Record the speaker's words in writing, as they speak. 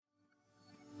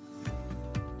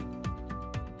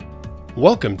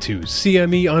Welcome to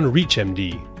CME on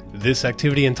ReachMD. This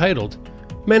activity entitled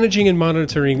Managing and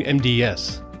Monitoring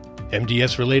MDS,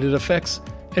 MDS-related effects,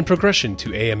 and progression to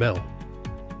AML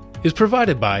is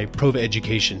provided by Prova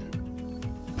Education.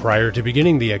 Prior to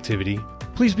beginning the activity,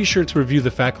 please be sure to review the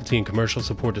faculty and commercial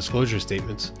support disclosure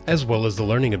statements as well as the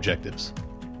learning objectives.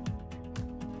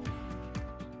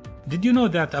 Did you know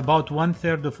that about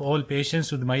 1/3 of all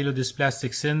patients with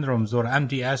myelodysplastic syndromes or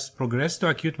MDS progress to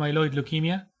acute myeloid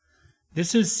leukemia?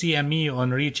 This is CME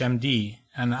on ReachMD,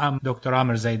 and I'm Dr.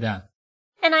 Amer Zaidan.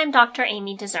 And I'm Dr.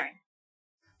 Amy DeZern.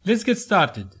 Let's get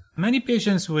started. Many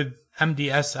patients with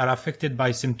MDS are affected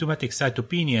by symptomatic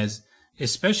cytopenias,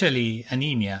 especially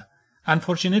anemia.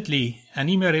 Unfortunately,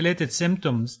 anemia-related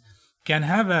symptoms can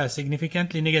have a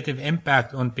significantly negative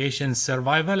impact on patients'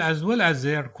 survival as well as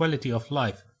their quality of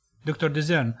life. Dr.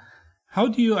 DeZern, how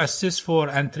do you assess for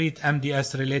and treat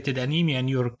MDS-related anemia in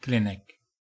your clinic?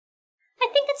 I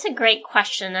think it's a great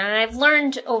question, and I've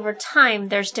learned over time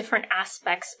there's different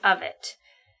aspects of it.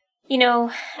 You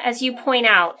know, as you point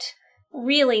out,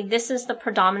 really this is the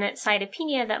predominant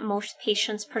cytopenia that most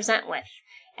patients present with,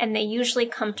 and they usually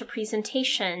come to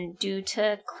presentation due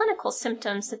to clinical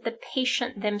symptoms that the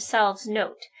patient themselves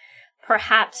note.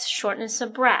 Perhaps shortness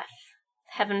of breath,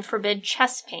 heaven forbid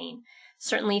chest pain.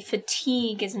 Certainly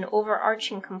fatigue is an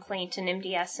overarching complaint in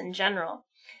MDS in general.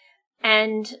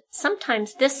 And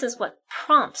sometimes this is what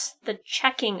prompts the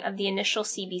checking of the initial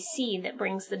CBC that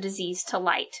brings the disease to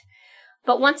light.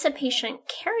 But once a patient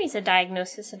carries a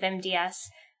diagnosis of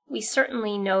MDS, we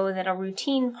certainly know that a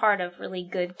routine part of really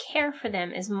good care for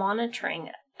them is monitoring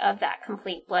of that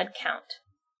complete blood count.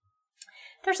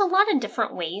 There's a lot of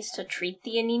different ways to treat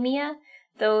the anemia,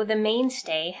 though the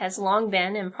mainstay has long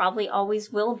been and probably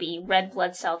always will be red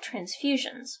blood cell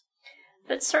transfusions.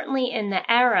 But certainly in the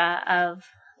era of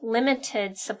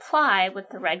limited supply with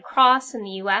the Red Cross in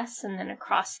the US and then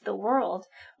across the world,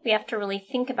 we have to really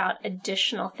think about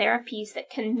additional therapies that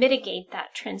can mitigate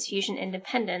that transfusion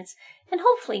independence and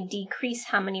hopefully decrease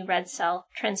how many red cell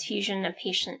transfusion a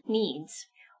patient needs.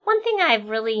 One thing I've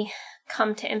really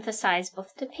come to emphasize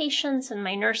both to patients and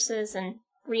my nurses and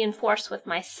reinforce with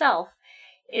myself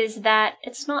is that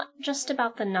it's not just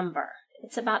about the number.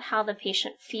 It's about how the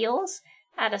patient feels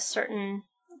at a certain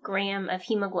gram of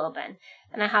hemoglobin.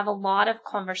 And I have a lot of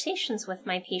conversations with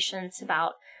my patients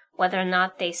about whether or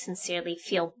not they sincerely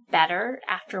feel better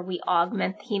after we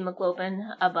augment the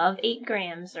hemoglobin above 8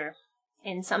 grams or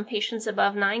in some patients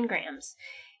above 9 grams.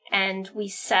 And we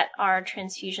set our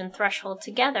transfusion threshold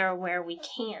together where we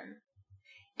can.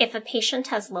 If a patient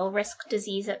has low-risk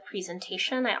disease at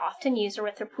presentation, I often use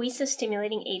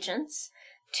erythropoiesis-stimulating agents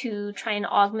to try and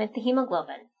augment the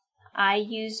hemoglobin. I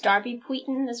use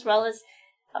darbepoetin as well as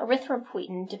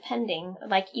erythropoietin, depending,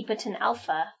 like Epoetin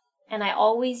alpha, and I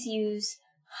always use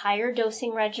higher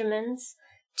dosing regimens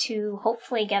to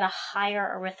hopefully get a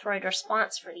higher erythroid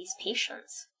response for these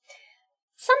patients.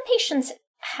 Some patients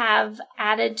have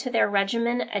added to their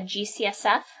regimen a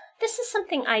GCSF. This is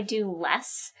something I do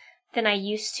less than I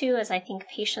used to, as I think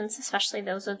patients, especially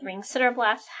those with ring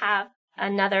sideroblasts, have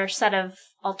another set of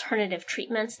alternative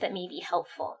treatments that may be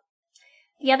helpful.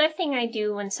 The other thing I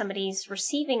do when somebody's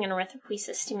receiving an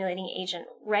erythropoiesis-stimulating agent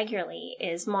regularly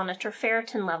is monitor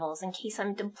ferritin levels in case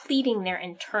I'm depleting their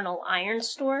internal iron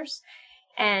stores.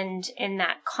 And in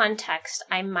that context,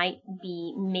 I might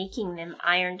be making them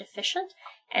iron deficient,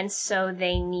 and so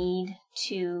they need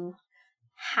to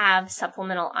have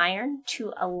supplemental iron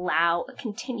to allow a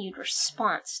continued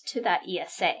response to that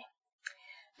ESA.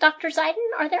 Dr. Zaidan,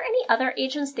 are there any other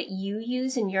agents that you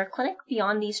use in your clinic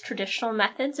beyond these traditional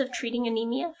methods of treating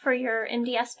anemia for your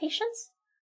MDS patients?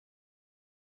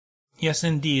 Yes,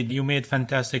 indeed. You made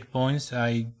fantastic points.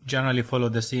 I generally follow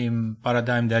the same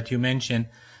paradigm that you mentioned.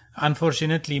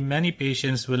 Unfortunately, many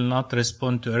patients will not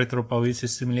respond to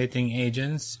erythropoiesis-stimulating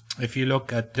agents. If you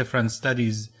look at different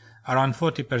studies, around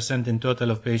 40% in total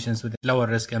of patients with lower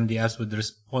risk MDS would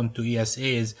respond to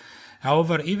ESAs.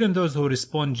 However, even those who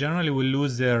respond generally will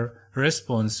lose their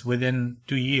response within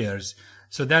 2 years.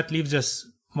 So that leaves us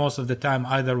most of the time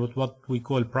either with what we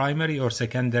call primary or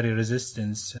secondary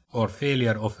resistance or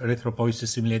failure of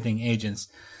erythropoiesis-stimulating agents.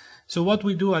 So what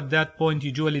we do at that point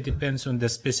usually depends on the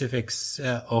specifics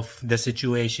of the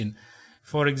situation.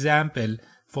 For example,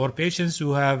 for patients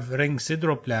who have ring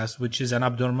sideroblast, which is an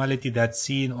abnormality that's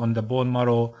seen on the bone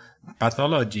marrow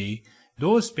pathology,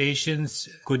 those patients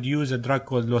could use a drug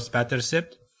called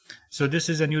luspatercept. So this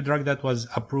is a new drug that was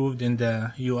approved in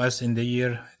the US in the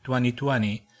year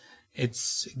 2020.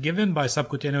 It's given by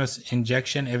subcutaneous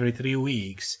injection every 3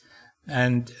 weeks.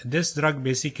 And this drug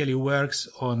basically works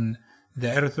on the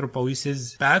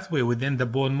erythropoiesis pathway within the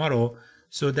bone marrow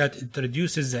so that it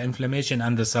reduces the inflammation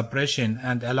and the suppression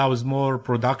and allows more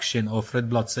production of red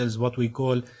blood cells, what we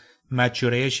call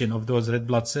maturation of those red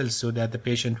blood cells, so that the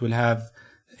patient will have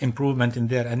improvement in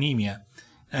their anemia.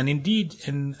 And indeed,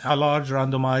 in a large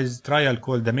randomized trial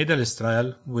called the MEDALIST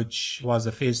trial, which was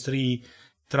a phase 3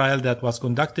 trial that was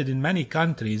conducted in many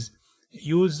countries,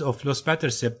 use of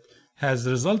luspatercept has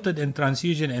resulted in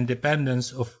transfusion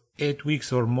independence of 8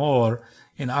 weeks or more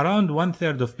in around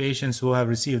 1/3 of patients who have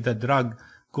received the drug,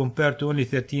 compared to only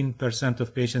 13%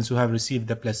 of patients who have received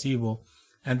the placebo.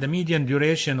 And the median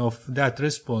duration of that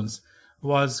response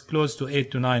was close to 8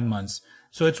 to 9 months.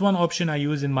 So it's one option I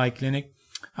use in my clinic.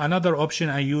 Another option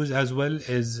I use as well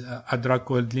is a drug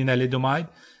called lenalidomide.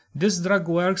 This drug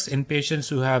works in patients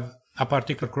who have a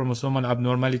particular chromosomal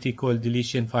abnormality called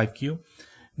deletion 5q.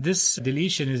 This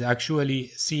deletion is actually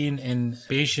seen in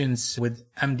patients with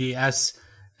MDS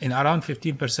in around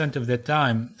 15% of the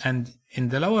time, and in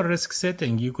the lower risk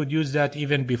setting you could use that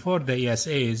even before the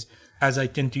ESAs, as I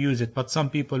tend to use it, but some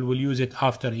people will use it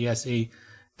after ESA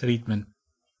treatment.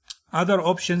 Other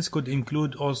options could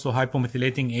include also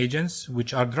hypomethylating agents,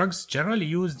 which are drugs generally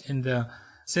used in the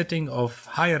setting of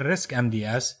higher risk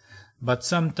MDS, but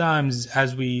sometimes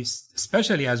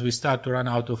especially as we start to run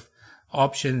out of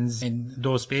options in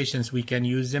those patients, we can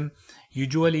use them.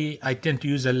 Usually I tend to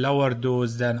use a lower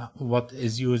dose than what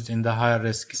is used in the higher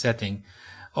risk setting.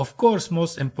 Of course,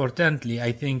 most importantly,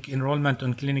 I think enrollment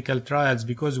on clinical trials,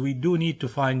 because we do need to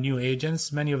find new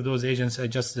agents. Many of those agents I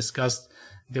just discussed,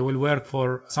 they will work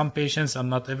for some patients and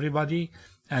not everybody.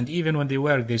 And even when they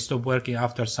work, they stop working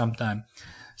after some time.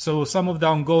 So some of the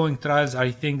ongoing trials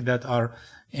I think that are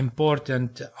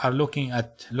important are looking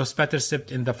at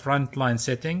luspatercept in the frontline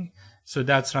setting. So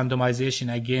that's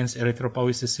randomization against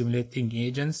erythropoiesis-stimulating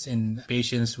agents in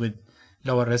patients with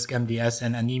lower risk MDS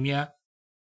and anemia.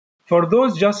 For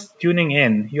those just tuning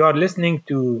in, you are listening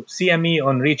to CME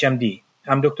on ReachMD.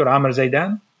 I'm Dr. Amer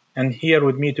Zaidan, and here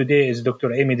with me today is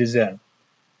Dr. Amy DeZern.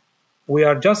 We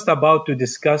are just about to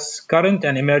discuss current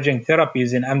and emerging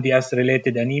therapies in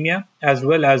MDS-related anemia, as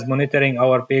well as monitoring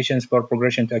our patients for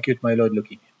progression to acute myeloid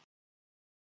leukemia.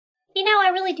 You know, I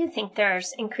really do think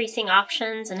there's increasing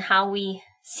options, and how we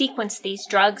sequence these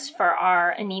drugs for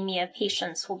our anemia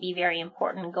patients will be very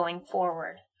important going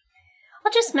forward.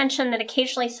 I'll just mention that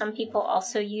occasionally some people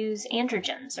also use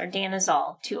androgens or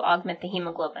danazol to augment the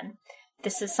hemoglobin.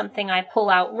 This is something I pull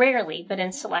out rarely, but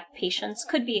in select patients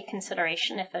could be a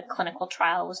consideration if a clinical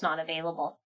trial was not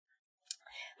available.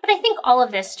 But I think all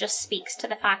of this just speaks to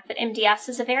the fact that MDS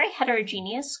is a very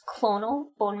heterogeneous clonal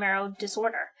bone marrow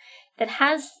disorder that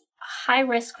has high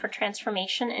risk for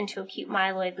transformation into acute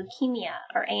myeloid leukemia,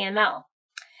 or AML.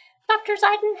 Dr.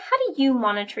 Zaidan, how do you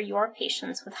monitor your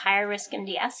patients with higher risk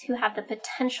MDS who have the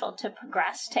potential to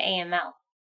progress to AML?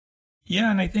 Yeah,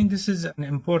 and I think this is an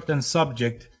important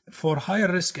subject. For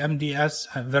higher risk MDS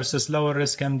versus lower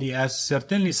risk MDS,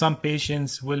 certainly some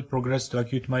patients will progress to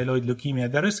acute myeloid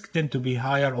leukemia. The risk tend to be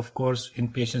higher, of course, in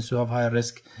patients who have higher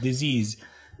risk disease.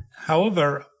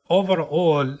 However,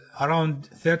 overall, around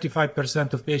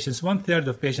 35% of patients, 1/3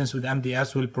 of patients with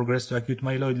MDS will progress to acute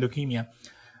myeloid leukemia.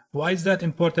 Why is that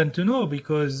important to know?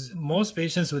 Because most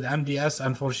patients with MDS,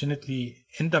 unfortunately,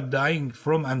 end up dying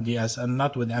from MDS and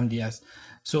not with MDS.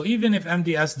 So even if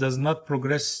MDS does not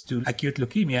progress to acute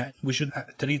leukemia, we should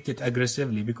treat it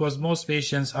aggressively, because most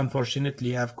patients,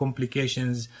 unfortunately, have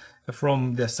complications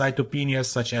from the cytopenias,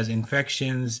 such as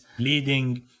infections,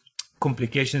 bleeding,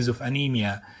 complications of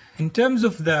anemia. In terms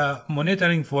of the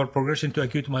monitoring for progression to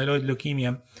acute myeloid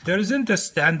leukemia, there isn't a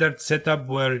standard setup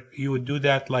where you would do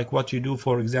that like what you do,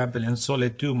 for example, in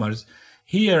solid tumors.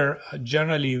 Here,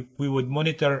 generally, we would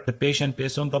monitor the patient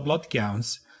based on the blood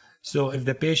counts. So if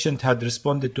the patient had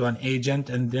responded to an agent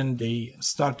and then they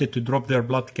started to drop their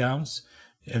blood counts,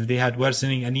 if they had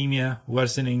worsening anemia,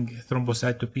 worsening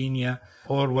thrombocytopenia,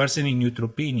 or worsening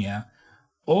neutropenia,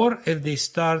 or if they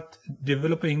start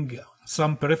developing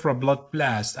some peripheral blood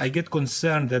blast, I get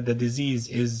concerned that the disease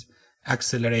is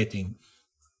accelerating.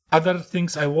 Other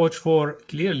things I watch for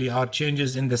clearly are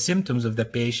changes in the symptoms of the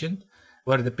patient,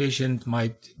 where the patient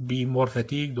might be more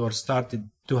fatigued or started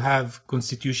to have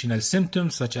constitutional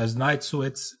symptoms such as night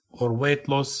sweats or weight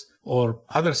loss, or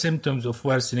other symptoms of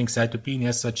worsening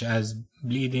cytopenia such as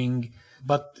bleeding.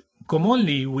 But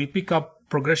commonly we pick up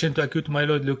progression to acute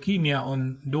myeloid leukemia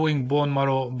on doing bone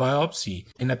marrow biopsy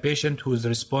in a patient who is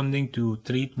responding to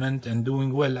treatment and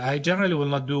doing well. I generally will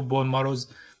not do bone marrows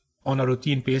on a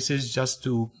routine basis just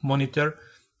to monitor,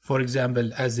 for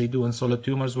example, as they do in solid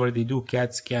tumors where they do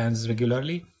CAT scans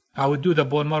regularly. I would do the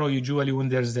bone marrow usually when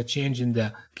there's a change in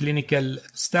the clinical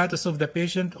status of the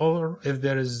patient, or if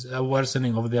there is a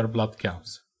worsening of their blood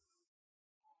counts.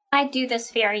 I do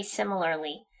this very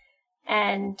similarly.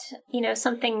 And,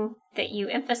 something that you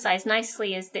emphasize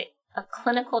nicely is that a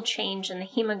clinical change in the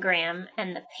hemogram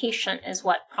and the patient is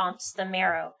what prompts the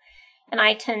marrow. And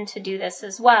I tend to do this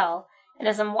as well. And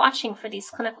as I'm watching for these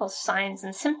clinical signs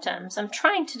and symptoms, I'm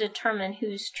trying to determine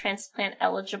who's transplant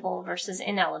eligible versus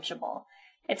ineligible.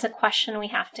 It's a question we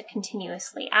have to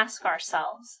continuously ask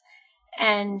ourselves.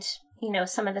 And,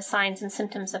 some of the signs and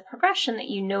symptoms of progression that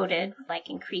you noted, like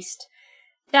increased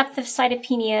depth of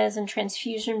cytopenias and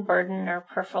transfusion burden or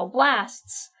peripheral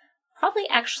blasts, probably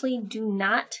actually do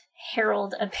not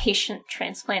herald a patient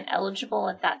transplant eligible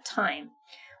at that time.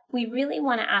 We really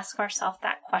want to ask ourselves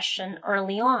that question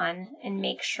early on and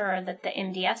make sure that the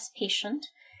MDS patient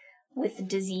with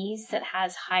disease that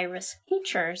has high-risk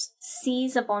features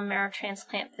sees a bone marrow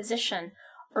transplant physician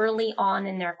early on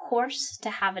in their course to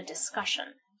have a discussion.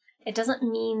 It doesn't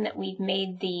mean that we've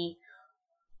made the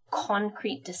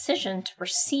concrete decision to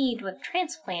proceed with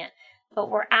transplant, but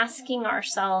we're asking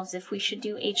ourselves if we should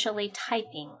do HLA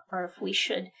typing or if we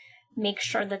should make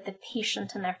sure that the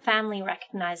patient and their family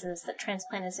recognizes that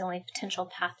transplant is the only potential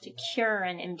path to cure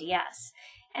an MDS.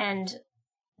 And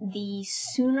the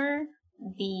sooner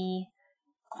the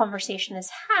conversation is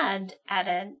had at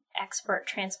an expert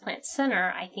transplant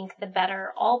center, I think the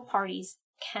better all parties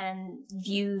can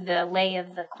view the lay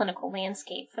of the clinical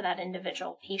landscape for that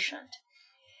individual patient.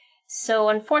 So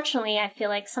unfortunately, I feel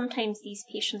like sometimes these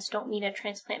patients don't meet a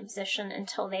transplant physician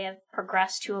until they have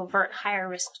progressed to overt higher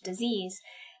risk disease,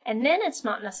 and then it's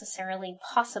not necessarily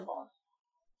possible.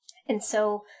 And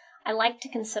so I like to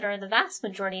consider the vast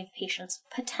majority of patients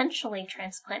potentially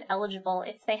transplant eligible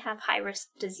if they have high risk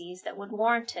disease that would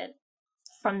warrant it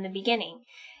from the beginning.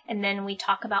 And then we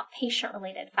talk about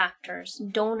patient-related factors,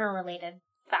 donor-related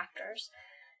factors,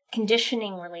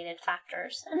 conditioning-related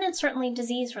factors, and then certainly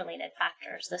disease-related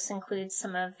factors. This includes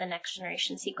some of the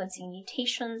next-generation sequencing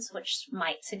mutations, which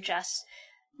might suggest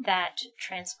that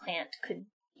transplant could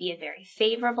be a very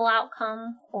favorable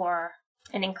outcome, or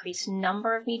an increased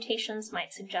number of mutations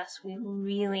might suggest we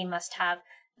really must have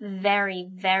very,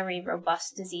 very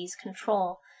robust disease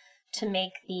control to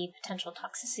make the potential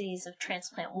toxicities of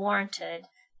transplant warranted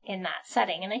in that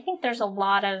setting. And I think there's a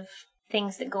lot of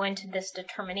things that go into this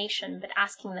determination, but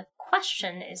asking the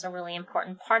question is a really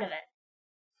important part of it.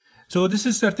 So this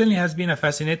is certainly has been a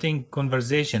fascinating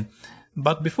conversation.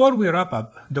 But before we wrap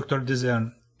up, Dr.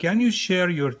 Dizern, can you share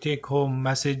your take-home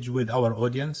message with our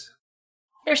audience?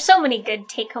 There's so many good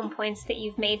take-home points that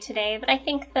you've made today, but I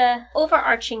think the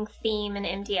overarching theme in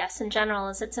MDS in general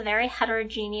is it's a very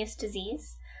heterogeneous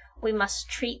disease. We must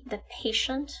treat the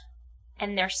patient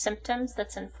and their symptoms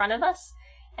that's in front of us,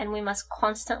 and we must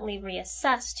constantly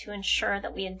reassess to ensure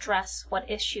that we address what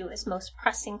issue is most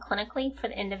pressing clinically for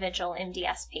the individual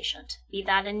MDS patient, be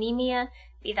that anemia,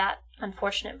 be that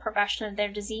unfortunate progression of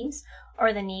their disease,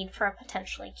 or the need for a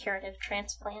potentially curative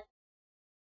transplant.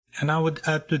 And I would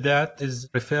add to that is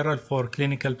referral for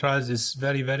clinical trials is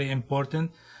very, very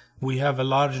important. We have a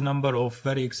large number of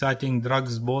very exciting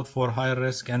drugs, both for high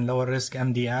risk and lower risk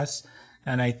MDS.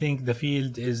 And I think the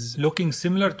field is looking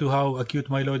similar to how acute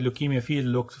myeloid leukemia field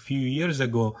looked a few years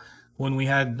ago when we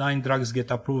had 9 drugs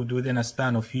get approved within a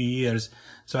span of few years.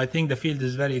 So I think the field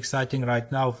is very exciting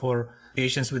right now for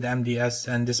patients with MDS.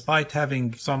 And despite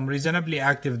having some reasonably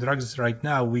active drugs right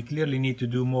now, we clearly need to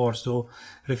do more. So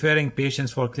referring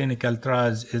patients for clinical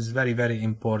trials is very, very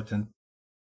important.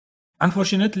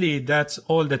 Unfortunately, that's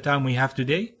all the time we have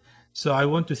today. So I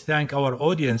want to thank our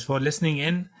audience for listening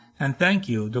in. And thank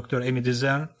you, Dr. Amy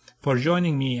Dizern, for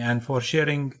joining me and for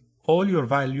sharing all your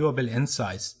valuable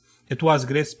insights. It was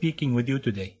great speaking with you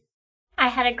today. I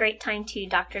had a great time too,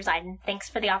 Dr. Zeidin. Thanks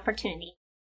for the opportunity.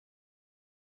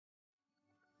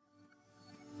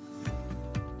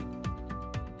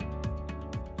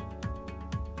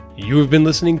 You have been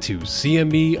listening to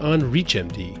CME on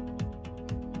ReachMD.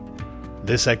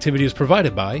 This activity is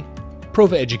provided by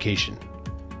Prova Education.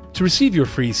 To receive your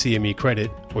free CME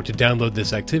credit or to download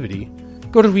this activity,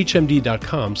 go to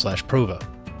reachmd.com/prova.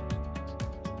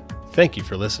 Thank you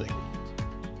for listening.